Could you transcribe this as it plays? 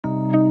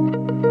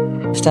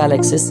Krysta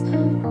Alexis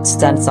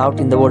stands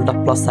out in the world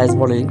of plus-size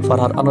modeling for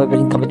her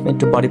unwavering commitment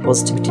to body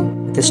positivity.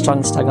 With a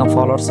strong Instagram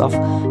followers of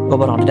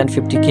over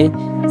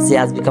 150k, she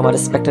has become a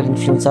respected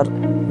influencer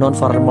known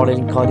for her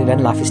modeling career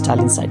and lifestyle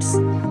insights.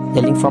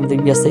 Hailing from the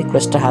USA,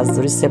 Krysta has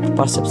reshaped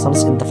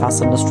perceptions in the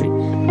fashion industry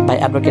by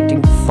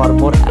advocating for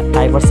more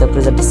diverse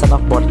representation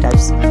of body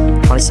types.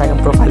 Her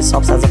Instagram profile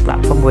serves as a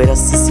platform where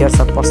she shares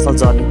her personal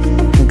journey,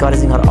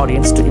 encouraging her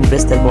audience to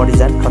embrace their bodies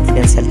and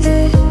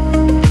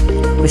confidentiality.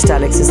 Krysta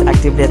Alexis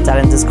actively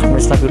challenges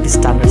conventional beauty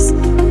standards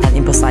and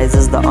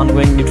emphasizes the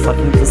ongoing need for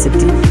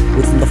inclusivity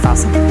within the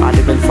fashion,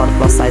 particularly for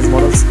plus-size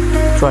models.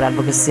 Through her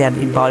advocacy and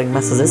empowering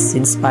messages, she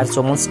inspires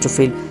women to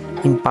feel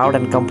empowered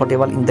and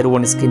comfortable in their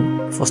own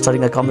skin,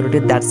 fostering a community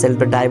that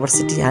celebrates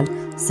diversity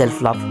and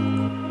self-love.